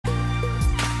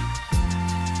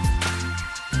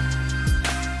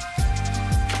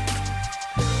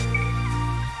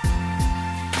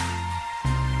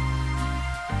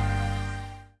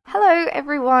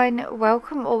everyone,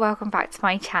 welcome back to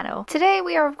my channel. Today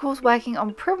we are of course working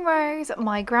on Primrose,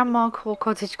 my Grandmacore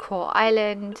Cottagecore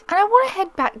island, and I want to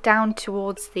head back down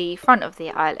towards the front of the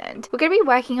island. We're going to be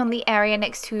working on the area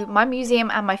next to my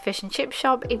museum and my fish and chip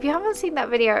shop. If you haven't seen that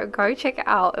video, go check it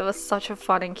out. It was such a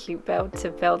fun and cute build to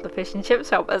build the fish and chip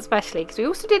shop, especially because we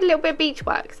also did a little bit of beach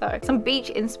work, so some beach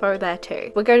inspo there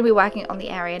too. We're going to be working on the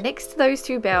area next to those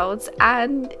two builds,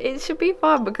 and it should be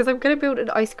fun because I'm going to build an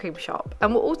ice cream shop,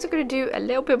 and we're also going to do a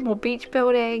little bit more beach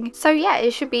building. So yeah,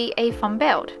 it should be a fun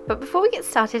build. But before we get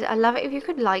started, I'd love it if you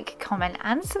could like, comment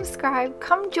and subscribe.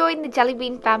 Come join the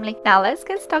Jellybean family. Now let's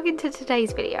get stuck into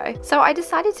today's video. So I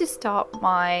decided to start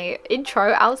my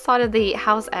intro outside of the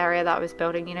house area that I was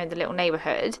building, you know, the little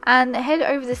neighborhood, and head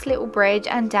over this little bridge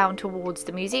and down towards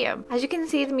the museum. As you can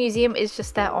see, the museum is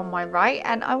just there on my right,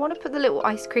 and I want to put the little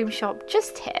ice cream shop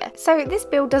just here. So this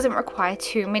build doesn't require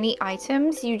too many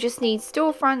items. You just need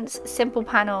storefronts, simple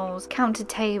panels, counter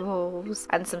tables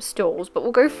and some stalls, but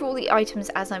we'll go through all the items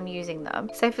as I'm using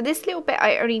them. So for this little bit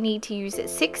I only need to use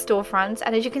 6 storefronts,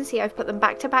 and as you can see I've put them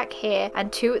back to back here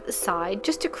and 2 at the side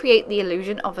just to create the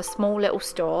illusion of a small little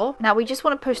store. Now we just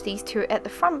want to push these 2 at the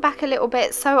front back a little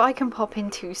bit so I can pop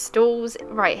in 2 stalls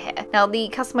right here. Now the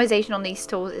customization on these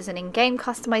stalls is an in-game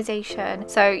customization,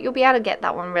 so you'll be able to get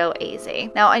that one real easy.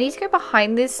 Now I need to go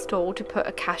behind this stall to put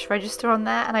a cash register on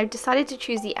there, and I've decided to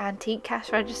choose the antique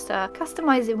cash register,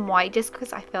 customized in white, just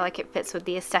because I feel like it fits with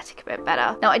the aesthetic a bit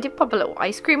better. Now I did pop a little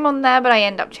ice cream on there, but I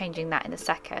end up changing that in a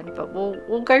second, but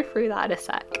we'll go through that in a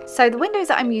sec. So the windows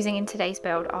that I'm using in today's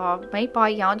build are made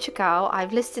by Yarncha Girl.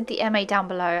 I've listed the MA down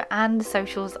below and the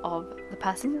socials of the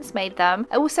person that's made them.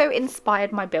 I also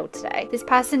inspired my build today. This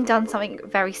person done something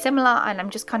very similar, and I'm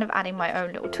just kind of adding my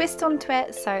own little twist onto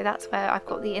it, so that's where I've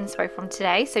got the inspo from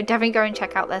today. So definitely go and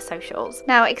check out their socials.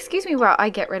 Now excuse me while I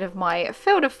get rid of my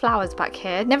field of flowers back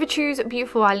here. Never choose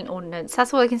beautiful island ornaments.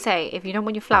 That's all I can say if you don't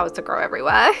want your flowers to grow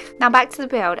everywhere. Now back to the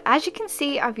build. As you can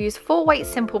see, I've used 4 white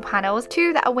simple panels,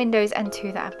 2 that are windows and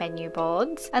 2 that are menu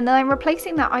boards, and then I'm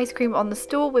replacing that ice cream on the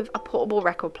store with a portable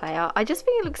record player. I just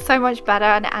think it looks so much better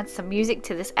and it adds some music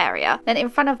to this area. Then in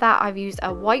front of that I've used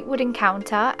a white wooden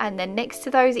counter, and then next to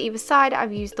those either side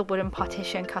I've used the wooden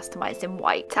partition customized in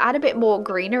white. To add a bit more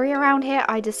greenery around here,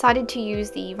 I decided to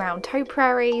use the round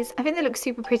topiaries. I think they look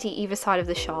super pretty either side of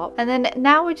the shop. And then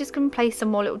now we're just going to place some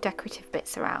more little decorative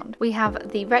bits around. We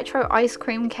have the retro ice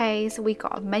cream case, we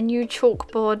got a menu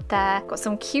chalkboard there, got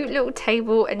some cute little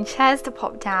table and chairs to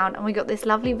pop down, and we got this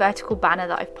lovely vertical banner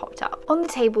that I've popped up. On the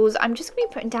tables I'm just going to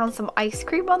be putting down some ice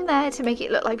cream on there to make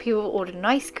it look like people ordered an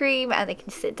ice cream and they can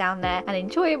sit down there and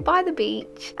enjoy it by the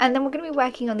beach. And then we're going to be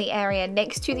working on the area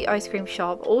next to the ice cream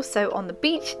shop, also on the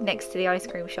beach next to the ice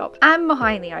cream shop and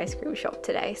behind the ice cream shop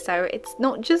today, so it's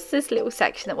not just this little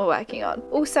section that we're working on.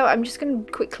 Also I'm just going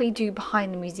to quickly do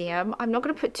behind the museum. I'm not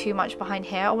going to put too much behind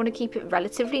here. I want to keep it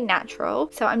relatively natural,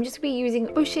 so I'm just going to be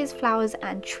using bushes, flowers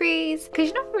and trees because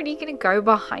you're not really going to go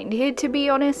behind here, to be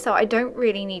honest, so I don't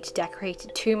really need to decorate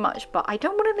it too much, but I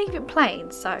don't want to leave it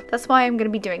plain, so that's why I'm going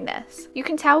to be doing this. You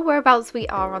can tell whereabouts we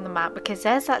are on the map because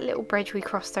there's that little bridge we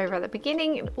crossed over at the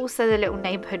beginning, and also the little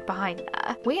neighborhood behind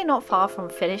there. We are not far from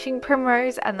finishing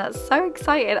Primrose, and that's so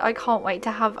excited. I can't wait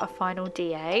to have a final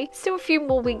DA. Still a few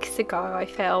more weeks to go, I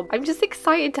feel. I'm just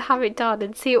excited to have it done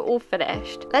and see it all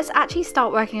finished. Let's actually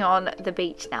start working on the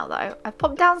beach now though. I've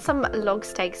popped down some log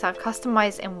stakes I've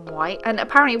customized in white, and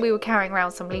apparently we were carrying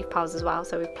around some leaf piles as well,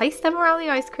 so we've placed them around the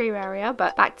ice cream area.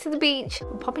 But back to the beach,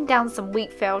 I'm popping down some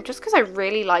wheat field just because I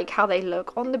really like how they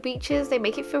look on the beaches. They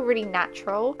make it feel really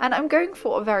natural, and I'm going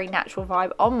for a very natural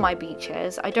vibe on my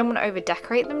beaches. I don't want to over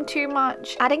decorate them too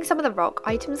much. Adding some of the rock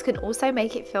items can also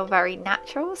make it feel very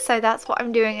natural, so that's what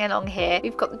I'm doing along here.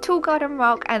 We've got the tall garden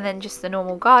rock and then just the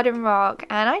normal garden rock,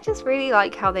 and I just really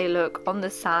like how they look on the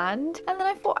sand. And then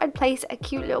I thought I'd place a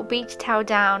cute little beach towel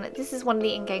down. This is one of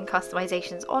the in-game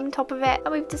customizations on top of it,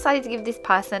 and we've decided to give this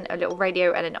person a little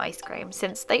radio and an ice cream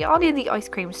since they are near the ice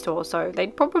cream store, so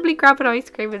they'd probably grab an ice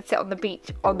cream and sit on the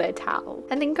beach on their towel.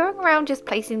 And then going around just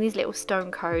placing these little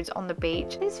stone codes on the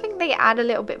beach. I just think they add a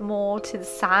little bit more to the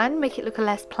sand, make it look a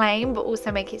less plain but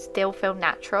also make it still feel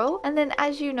natural. And then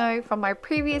as you know from my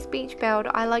previous beach build,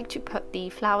 I like to put the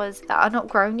flowers that are not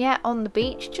grown yet on the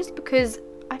beach just because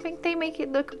I think they make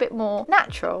it look a bit more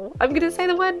natural. I'm gonna say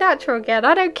the word natural again,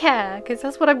 I don't care, because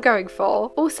that's what I'm going for.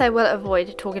 Also, we'll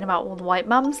avoid talking about all the white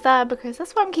mums there, because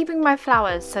that's why I'm keeping my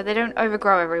flowers, so they don't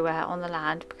overgrow everywhere on the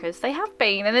land, because they have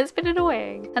been, and it's been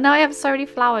annoying. And now I have so many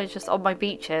flowers just on my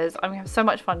beaches. I'm gonna have so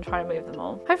much fun trying to move them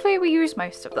all. Hopefully we use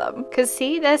most of them, because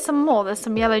see, there's some more. There's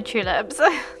some yellow tulips.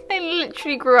 They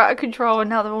literally grew out of control and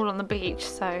now they're all on the beach,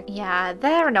 so yeah,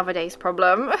 they're another day's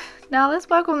problem. Now let's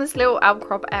work on this little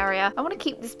outcrop area. I want to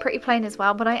keep this pretty plain as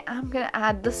well, but I am going to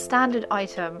add the standard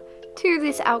item to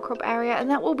this outcrop area, and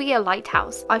that will be a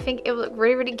lighthouse. I think it will look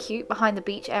really, really cute behind the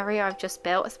beach area I've just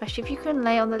built, especially if you can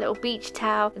lay on the little beach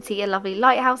towel and see a lovely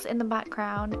lighthouse in the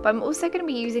background. But I'm also going to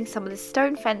be using some of this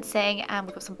stone fencing, and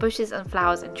we've got some bushes and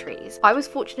flowers and trees. I was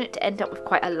fortunate to end up with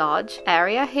quite a large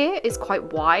area here. It's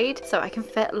quite wide, so I can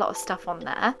fit a lot of stuff on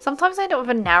there. Sometimes I end up with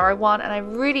a narrow one and I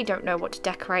really don't know what to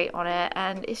decorate on it,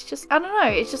 and it's just, I don't know,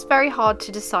 it's just very hard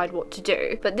to decide what to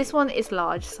do. But this one is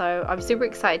large, so I'm super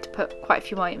excited to put quite a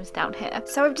few items down here.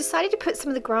 So I've decided to put some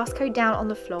of the grass code down on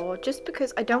the floor just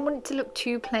because I don't want it to look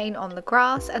too plain on the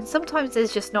grass, and sometimes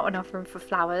there's just not enough room for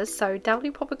flowers, so definitely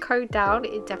pop a code down,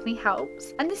 it definitely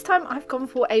helps. And this time I've gone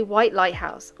for a white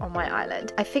lighthouse on my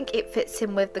island. I think it fits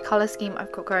in with the colour scheme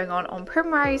I've got going on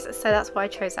Primrose, so that's why I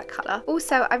chose that colour.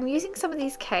 Also, I'm using some of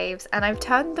these caves and I've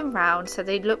turned them round so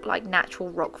they look like natural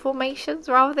rock formations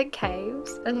rather than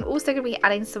caves. And I'm also going to be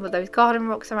adding some of those garden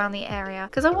rocks around the area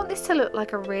because I want this to look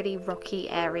like a really rocky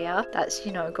area that's,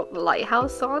 you know, got the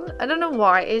lighthouse on. I don't know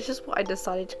why, it's just what I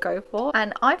decided to go for,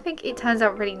 and I think it turns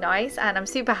out really nice and I'm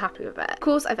super happy with it. Of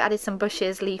course, I've added some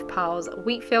bushes, leaf piles, a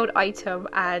wheat field item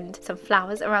and some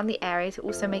flowers around the area to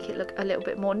also make it look a little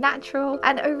bit more natural,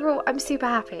 and overall I'm super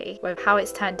happy with how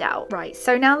it's turned out. Right,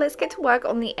 so now let's get to work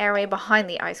on the area behind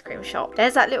the ice cream shop.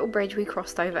 There's that little bridge we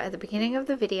crossed over at the beginning of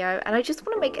the video, and I just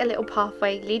want to make a little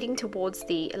pathway leading towards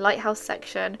the lighthouse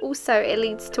section. Also, it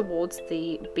leads towards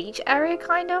the beach area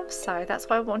kind of, so that's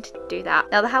why I wanted to do that.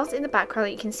 Now the house in the background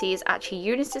that you can see is actually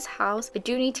Eunice's house. I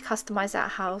do need to customize that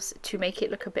house to make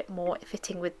it look a bit more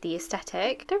fitting with the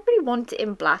aesthetic. I don't really want it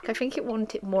in black. I think it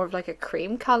want it more of like a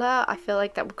cream color. I feel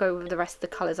like that would go with the rest of the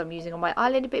colors I'm using on my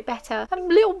island a bit better. And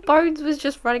little Bones was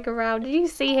just running around. Did you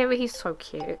see him? He's so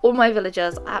cute. All my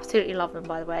villagers, I absolutely love them,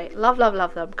 by the way. Love, love,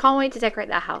 love them. Can't wait to decorate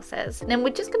their houses. And then we're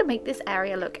just going to make this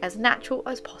area look as natural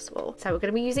as possible. So we're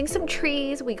going to be using some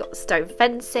trees. We got stone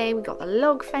fencing. We got the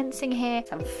log fencing here.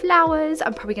 Some flowers.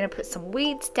 I'm probably going to put some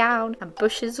weeds down and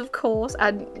bushes, of course,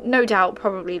 and no doubt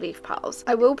probably leaf piles.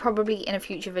 I will probably in a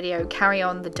future video carry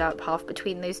on the dirt path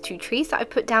between those two trees that I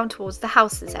put down towards the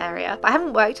houses area. But I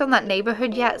haven't worked on that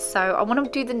neighborhood yet, so I want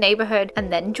to do the neighborhood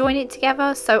and then join it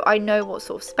together so I know what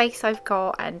sort of space I've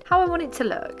got and how I want it to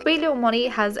look. Sweet little Molly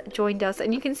has joined us,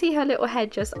 and you can see her little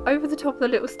head just over the top of the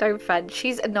little stone fence.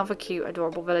 She's another cute,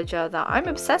 adorable villager that I'm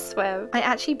obsessed with. I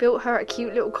actually built her a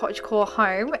cute little cottagecore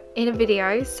home in a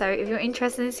video, so if you're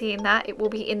interested in seeing that, it will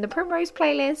be in the Primrose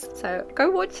playlist, so go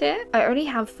watch it. I only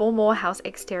have 4 more house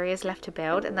exteriors left to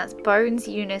build, and that's Bones,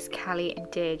 Eunice, Callie and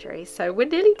Deirdre, so we're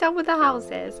nearly done with the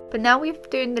houses. But now we're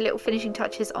doing the little finishing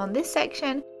touches on this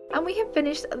section and we have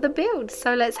finished the build,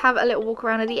 so let's have a little walk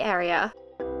around of the area.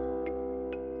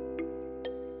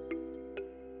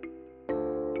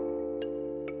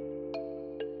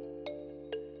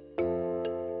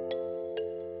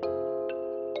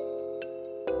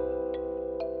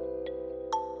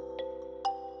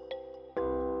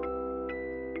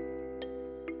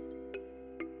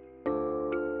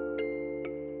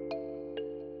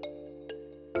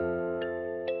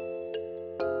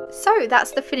 So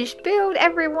that's the finished build,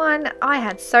 everyone. I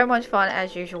had so much fun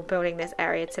as usual building this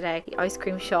area today. The ice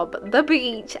cream shop, the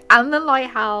beach and the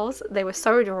lighthouse, they were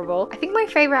so adorable. I think my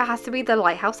favorite has to be the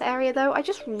lighthouse area though. I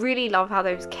just really love how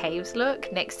those caves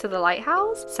look next to the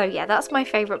lighthouse. So yeah, that's my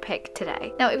favorite pick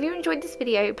today. Now if you enjoyed this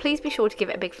video, please be sure to give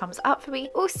it a big thumbs up for me.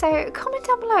 Also comment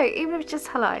down below, even if it's just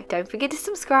hello. Don't forget to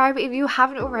subscribe if you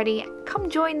haven't already. Come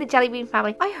join the Jellybean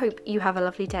family. I hope you have a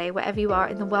lovely day wherever you are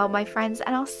in the world, my friends,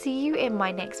 and I'll see you in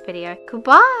my next video.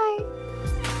 Goodbye!